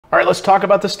All right, let's talk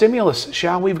about the stimulus,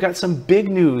 shall we? We've got some big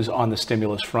news on the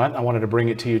stimulus front. I wanted to bring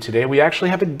it to you today. We actually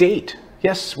have a date.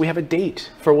 Yes, we have a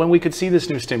date for when we could see this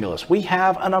new stimulus. We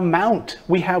have an amount.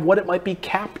 We have what it might be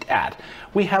capped at.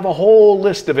 We have a whole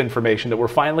list of information that we're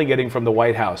finally getting from the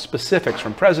White House, specifics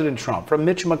from President Trump, from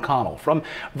Mitch McConnell, from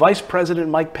Vice President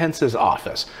Mike Pence's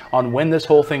office on when this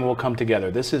whole thing will come together.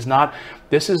 This is not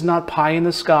pie in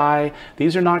the sky.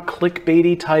 These are not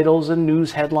clickbaity titles and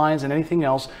news headlines and anything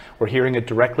else. We're hearing it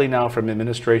directly now from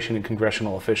administration and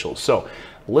congressional officials. So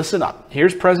listen up.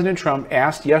 Here's President Trump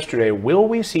asked yesterday, will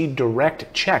we see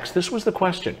direct checks? This was the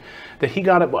question that he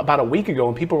got about a week ago,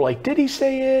 and people were like, did he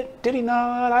say it? Did he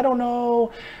not? I don't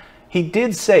know. He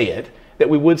did say it, that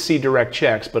we would see direct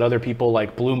checks, but other people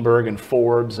like Bloomberg and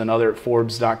Forbes and other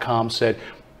Forbes.com said,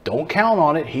 don't count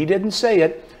on it. He didn't say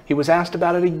it. He was asked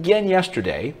about it again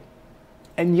yesterday,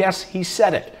 and yes, he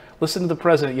said it. Listen to the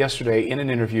president yesterday in an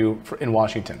interview in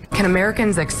Washington. Can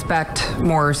Americans expect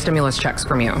more stimulus checks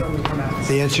from you?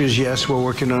 The answer is yes. We're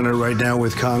working on it right now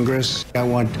with Congress. I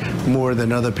want more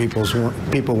than other people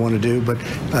want to do, but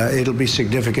it'll be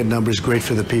significant numbers, great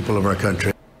for the people of our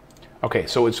country. Okay,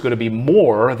 so it's going to be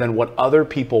more than what other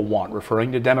people want,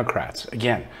 referring to Democrats.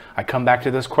 Again, I come back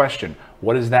to this question.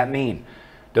 What does that mean?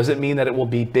 Does it mean that it will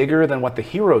be bigger than what the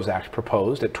HEROES Act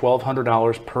proposed at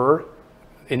 $1,200 per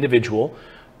individual,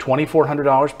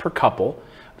 $2,400 per couple,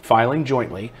 filing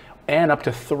jointly, and up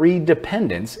to 3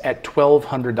 dependents at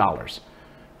 $1,200.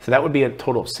 So that would be a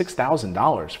total of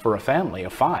 $6,000 for a family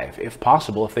of 5, if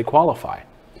possible, if they qualify.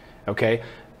 Okay?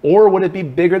 Or would it be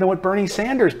bigger than what Bernie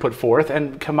Sanders put forth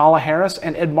and Kamala Harris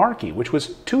and Ed Markey, which was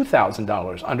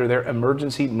 $2,000 under their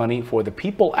Emergency Money for the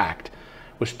People Act,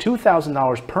 which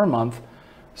 $2,000 per month.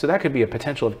 So that could be a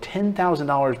potential of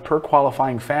 $10,000 per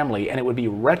qualifying family, and it would be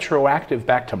retroactive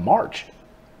back to March.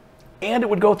 And it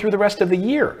would go through the rest of the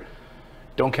year.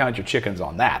 Don't count your chickens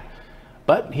on that.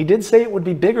 But he did say it would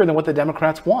be bigger than what the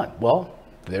Democrats want. Well,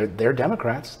 they're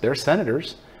Democrats. They're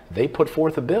senators. They put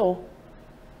forth a bill.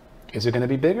 Is it going to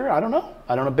be bigger? I don't know.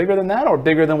 I don't know, bigger than that or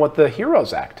bigger than what the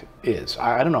HEROES Act is.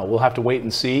 I don't know. We'll have to wait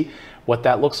and see what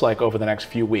that looks like over the next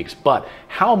few weeks. But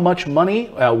how much money,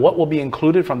 what will be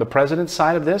included from the president's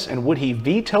side of this? And would he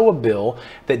veto a bill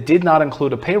that did not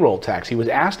include a payroll tax? He was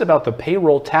asked about the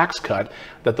payroll tax cut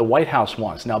that the White House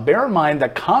wants. Now, bear in mind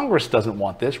that Congress doesn't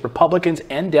want this. Republicans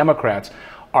and Democrats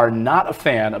are not a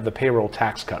fan of the payroll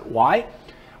tax cut. Why?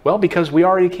 Well, because we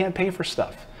already can't pay for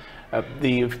stuff.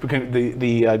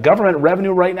 The government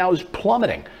revenue right now is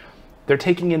plummeting. They're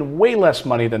taking in way less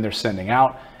money than they're sending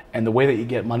out, and the way that you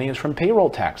get money is from payroll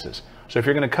taxes. So if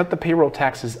you're going to cut the payroll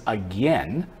taxes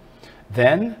again,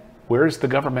 then where's the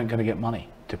government going to get money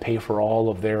to pay for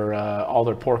all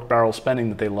their pork barrel spending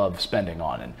that they love spending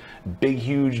on, and big,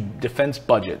 huge defense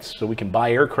budgets so we can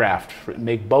buy aircraft,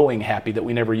 make Boeing happy that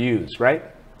we never use, right?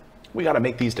 We got to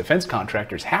make these defense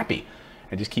contractors happy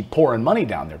and just keep pouring money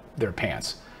down their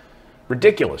pants.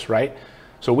 Ridiculous, right?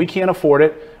 So we can't afford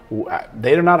it.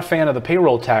 They're not a fan of the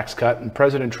payroll tax cut, and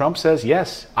President Trump says,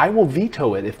 yes, I will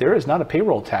veto it if there is not a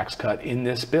payroll tax cut in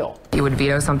this bill. You would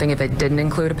veto something if it didn't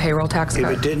include a payroll tax cut?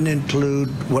 If it didn't include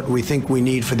what we think we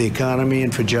need for the economy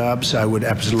and for jobs, I would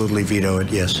absolutely veto it,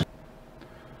 yes.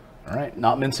 All right,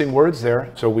 not mincing words there.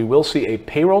 So we will see a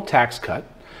payroll tax cut.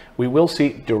 We will see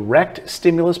direct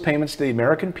stimulus payments to the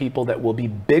American people that will be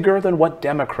bigger than what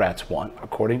Democrats want,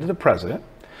 according to the president.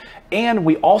 And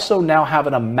we also now have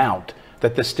an amount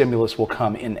that the stimulus will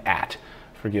come in at.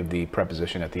 Forgive the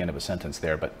preposition at the end of a sentence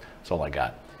there, but that's all I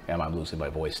got. And I'm losing my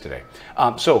voice today.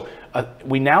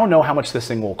 We now know how much this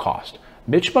thing will cost.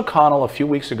 Mitch McConnell a few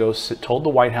weeks ago told the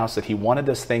White House that he wanted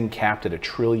this thing capped at $1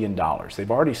 trillion.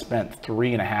 They've already spent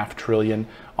 $3.5 trillion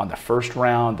on the first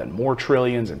round, and more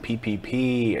trillions in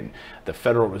PPP, and the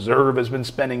Federal Reserve has been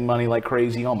spending money like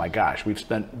crazy. Oh my gosh, we've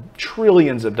spent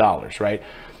trillions of dollars, right?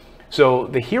 So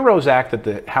the HEROES Act that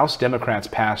the House Democrats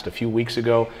passed a few weeks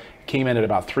ago came in at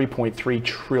about $3.3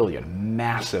 trillion.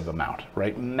 Massive amount,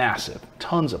 right? Massive.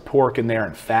 Tons of pork in there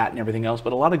and fat and everything else,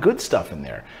 but a lot of good stuff in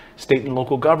there. State and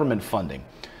local government funding.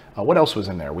 What else was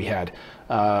in there? We had,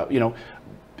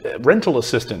 rental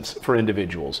assistance for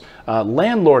individuals,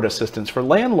 landlord assistance for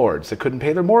landlords that couldn't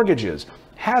pay their mortgages,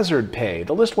 hazard pay.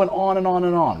 The list went on and on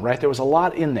and on, right? There was a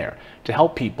lot in there to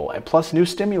help people, and plus new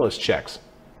stimulus checks.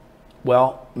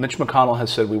 Well, Mitch McConnell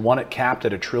has said we want it capped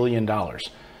at $1 trillion.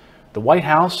 The White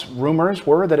House rumors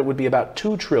were that it would be about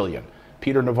 $2 trillion.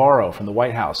 Peter Navarro from the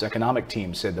White House economic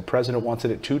team said the president wants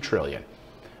it at $2 trillion.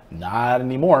 Not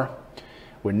anymore.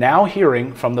 We're now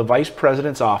hearing from the vice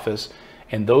president's office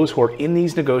And those who are in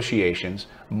these negotiations,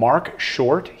 Mark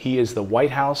Short, he is the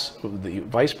White House, the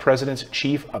Vice President's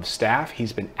Chief of Staff.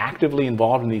 He's been actively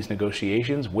involved in these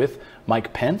negotiations with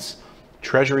Mike Pence,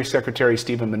 Treasury Secretary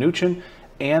Steven Mnuchin,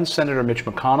 and Senator Mitch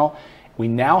McConnell. We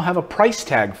now have a price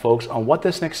tag, folks, on what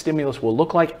this next stimulus will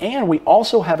look like, and we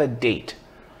also have a date.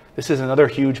 This is another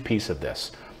huge piece of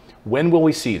this. When will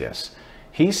we see this?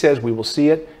 He says we will see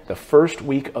it the first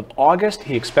week of August.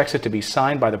 He expects it to be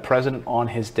signed by the president on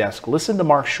his desk. Listen to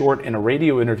Mark Short in a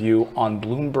radio interview on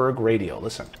Bloomberg Radio.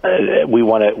 Listen. We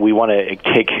want to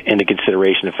take into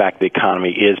consideration the fact the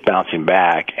economy is bouncing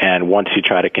back, and once you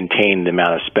try to contain the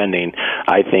amount of spending,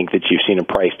 I think that you've seen a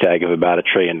price tag of about $1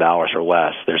 trillion or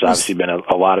less. There's obviously been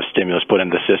a lot of stimulus put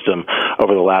into the system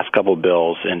over the last couple of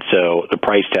bills, and so the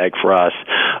price tag for us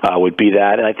would be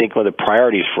that. And I think one of the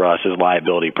priorities for us is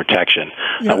liability protection.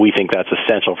 Yeah. We think that's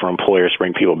essential for employers to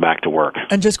bring people back to work.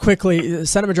 And just quickly,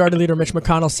 Senate Majority Leader Mitch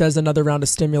McConnell says another round of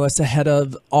stimulus ahead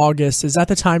of August. Is that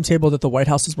the timetable that the White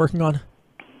House is working on?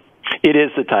 It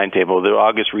is the timetable. The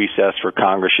August recess for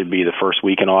Congress should be the first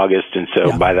week in August, and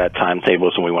so by that timetable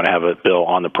is when we want to have a bill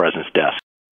on the president's desk.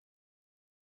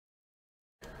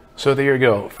 So there you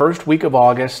go. First week of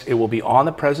August, it will be on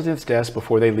the president's desk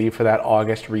before they leave for that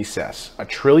August recess. $1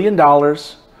 trillion,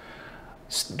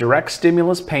 direct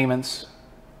stimulus payments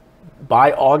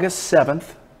by August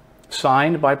 7th,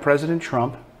 signed by President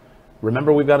Trump.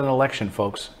 Remember, we've got an election,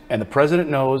 folks, and the president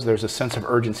knows there's a sense of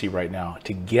urgency right now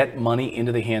to get money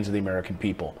into the hands of the American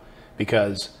people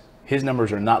because his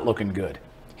numbers are not looking good.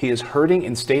 He is hurting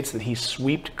in states that he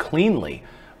swept cleanly,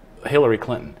 Hillary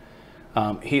Clinton.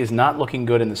 He is not looking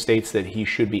good in the states that he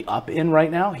should be up in right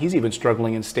now. He's even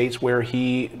struggling in states where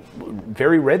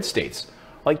very red states,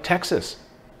 like Texas,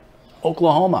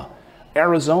 Oklahoma,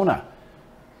 Arizona.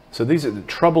 So these are the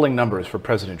troubling numbers for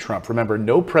President Trump. Remember,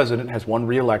 no president has won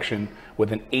re-election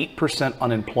with an 8%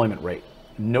 unemployment rate.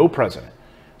 No president.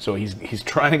 So he's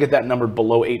trying to get that number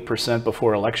below 8%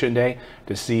 before Election Day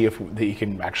to see if he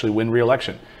can actually win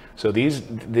re-election. So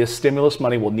this stimulus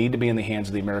money will need to be in the hands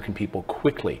of the American people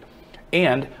quickly.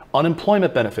 And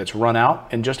unemployment benefits run out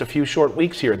in just a few short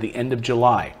weeks here at the end of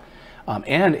July.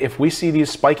 And if we see these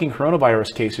spiking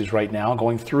coronavirus cases right now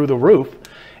going through the roof,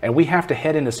 and we have to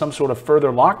head into some sort of further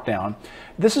lockdown,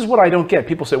 this is what I don't get.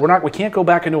 People say we can't go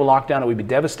back into a lockdown. It would be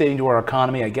devastating to our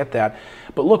economy. I get that.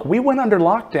 But look, we went under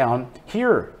lockdown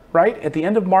here, right, at the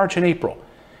end of March and April,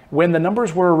 when the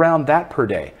numbers were around that per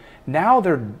day. Now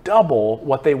they're double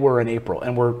what they were in April.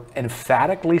 And we're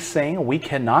emphatically saying we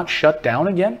cannot shut down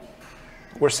again.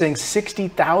 We're seeing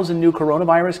 60,000 new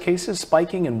coronavirus cases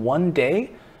spiking in one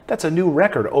day. That's a new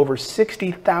record, over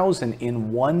 60,000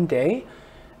 in one day.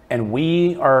 And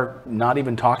we are not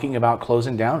even talking about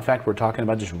closing down. In fact, we're talking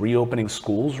about just reopening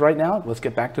schools right now. Let's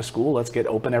get back to school. Let's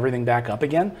open everything back up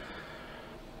again.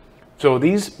 So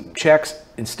these checks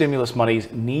and stimulus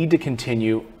monies need to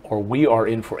continue, or we are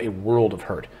in for a world of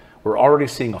hurt. We're already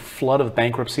seeing a flood of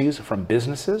bankruptcies from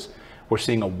businesses. We're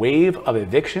seeing a wave of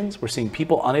evictions. We're seeing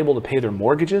people unable to pay their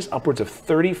mortgages. Upwards of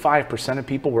 35% of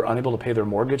people were unable to pay their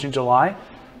mortgage in July.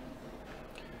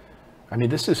 I mean,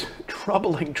 this is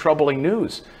troubling, troubling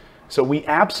news. So we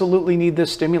absolutely need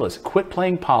this stimulus. Quit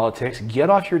playing politics, get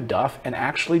off your duff, and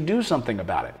actually do something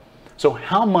about it. So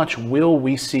how much will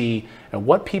we see, and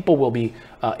what people will be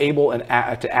able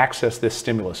to access this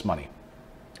stimulus money?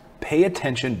 Pay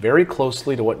attention very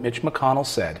closely to what Mitch McConnell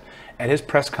said at his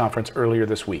press conference earlier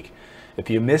this week. If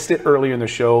you missed it earlier in the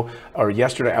show or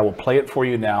yesterday, I will play it for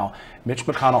you now. Mitch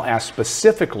McConnell asked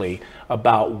specifically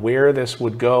about where this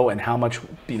would go and how much,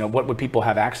 what would people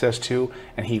have access to.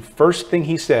 And first thing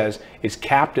he says is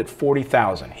capped at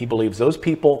 40,000. He believes those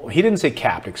people, he didn't say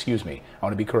capped, excuse me. I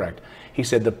want to be correct. He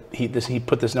said he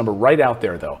put this number right out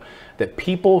there, though, that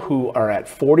people who are at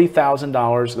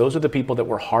 $40,000, those are the people that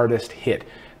were hardest hit.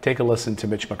 Take a listen to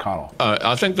Mitch McConnell.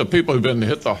 I think the people who've been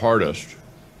hit the hardest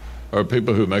are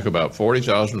people who make about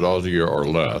 $40,000 a year or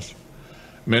less,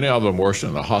 many of them worse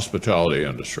in the hospitality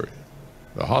industry.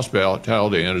 The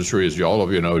hospitality industry, as all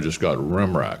of you know, just got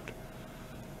rim-racked.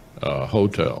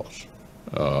 Hotels,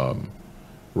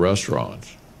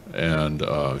 restaurants, and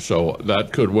so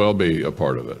that could well be a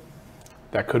part of it.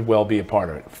 That could well be a part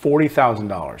of it.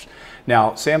 $40,000.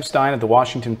 Now, Sam Stein at the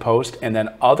Washington Post and then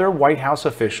other White House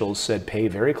officials said pay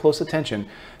very close attention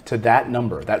to that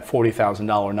number, that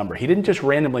 $40,000 number. He didn't just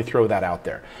randomly throw that out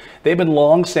there. They've been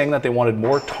long saying that they wanted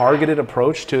more targeted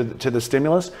approach to the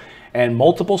stimulus, and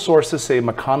multiple sources say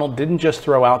McConnell didn't just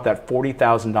throw out that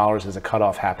 $40,000 as a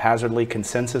cutoff haphazardly.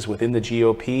 Consensus within the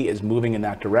GOP is moving in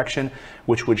that direction,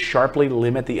 which would sharply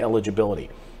limit the eligibility.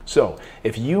 So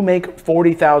if you make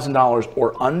 $40,000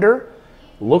 or under,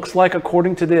 Looks like,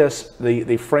 according to this,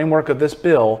 the framework of this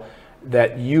bill,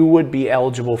 that you would be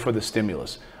eligible for the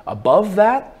stimulus. Above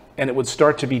that, and it would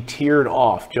start to be tiered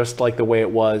off, just like the way it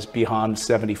was beyond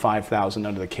 $75,000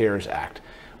 under the CARES Act.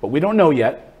 But we don't know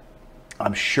yet.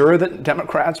 I'm sure that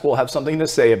Democrats will have something to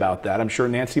say about that. I'm sure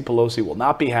Nancy Pelosi will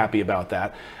not be happy about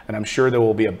that. And I'm sure there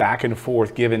will be a back and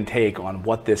forth give and take on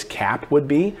what this cap would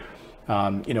be.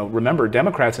 Remember,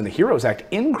 Democrats in the HEROES Act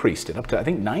increased it up to, I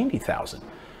think, 90,000.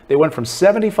 They went from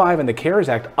 75 in the CARES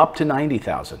Act up to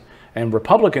 90,000. And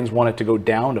Republicans want it to go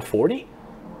down to 40.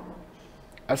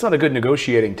 That's not a good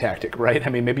negotiating tactic, right? I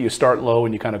mean, maybe you start low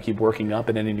and you kind of keep working up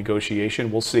in any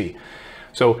negotiation. We'll see.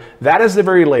 So that is the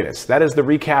very latest. That is the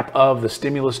recap of the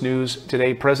stimulus news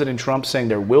today. President Trump saying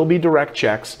there will be direct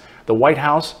checks. The White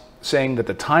House saying that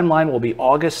the timeline will be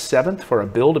August 7th for a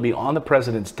bill to be on the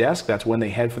president's desk. That's when they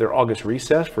head for their August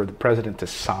recess for the president to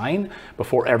sign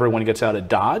before everyone gets out of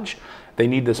Dodge. They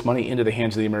need this money into the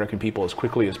hands of the American people as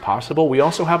quickly as possible. We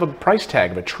also have a price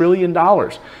tag of $1 trillion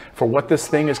for what this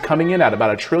thing is coming in at,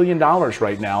 about $1 trillion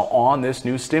right now on this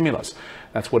new stimulus.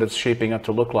 That's what it's shaping up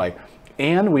to look like.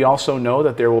 And we also know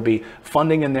that there will be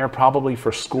funding in there probably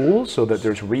for schools, so that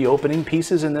there's reopening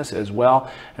pieces in this as well.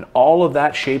 And all of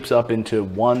that shapes up into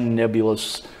one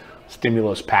nebulous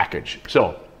stimulus package.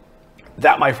 So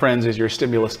that, my friends, is your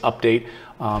stimulus update.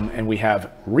 And we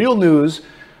have real news,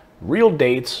 real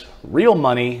dates, real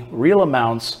money, real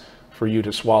amounts for you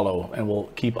to swallow, and we'll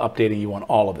keep updating you on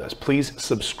all of this. Please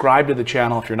subscribe to the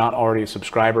channel if you're not already a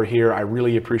subscriber here. I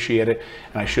really appreciate it.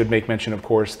 And I should make mention, of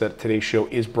course, that today's show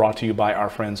is brought to you by our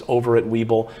friends over at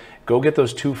Webull. Go get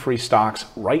those 2 free stocks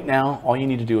right now. All you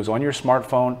need to do is on your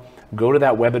smartphone, go to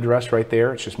that web address right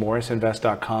there. It's just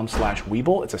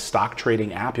morrisinvest.com/Webull. It's a stock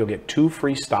trading app. You'll get 2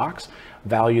 free stocks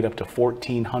valued up to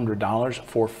 $1,400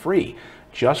 for free,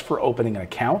 just for opening an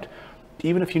account,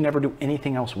 even if you never do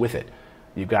anything else with it.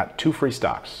 You've got 2 free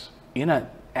stocks in an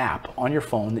app on your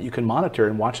phone that you can monitor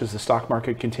and watch as the stock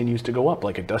market continues to go up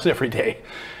like it does every day,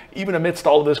 even amidst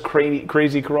all of this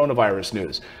crazy coronavirus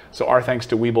news. So our thanks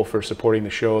to Webull for supporting the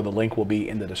show. The link will be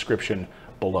in the description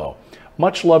below.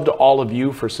 Much love to all of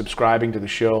you for subscribing to the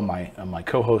show. My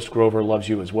co-host Grover loves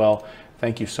you as well.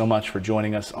 Thank you so much for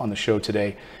joining us on the show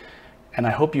today. And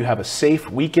I hope you have a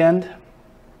safe weekend,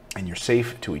 and you're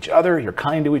safe to each other, you're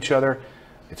kind to each other.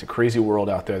 It's a crazy world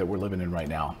out there that we're living in right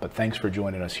now. But thanks for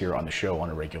joining us here on the show on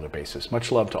a regular basis.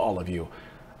 Much love to all of you.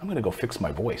 I'm going to go fix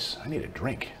my voice. I need a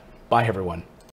drink. Bye, everyone.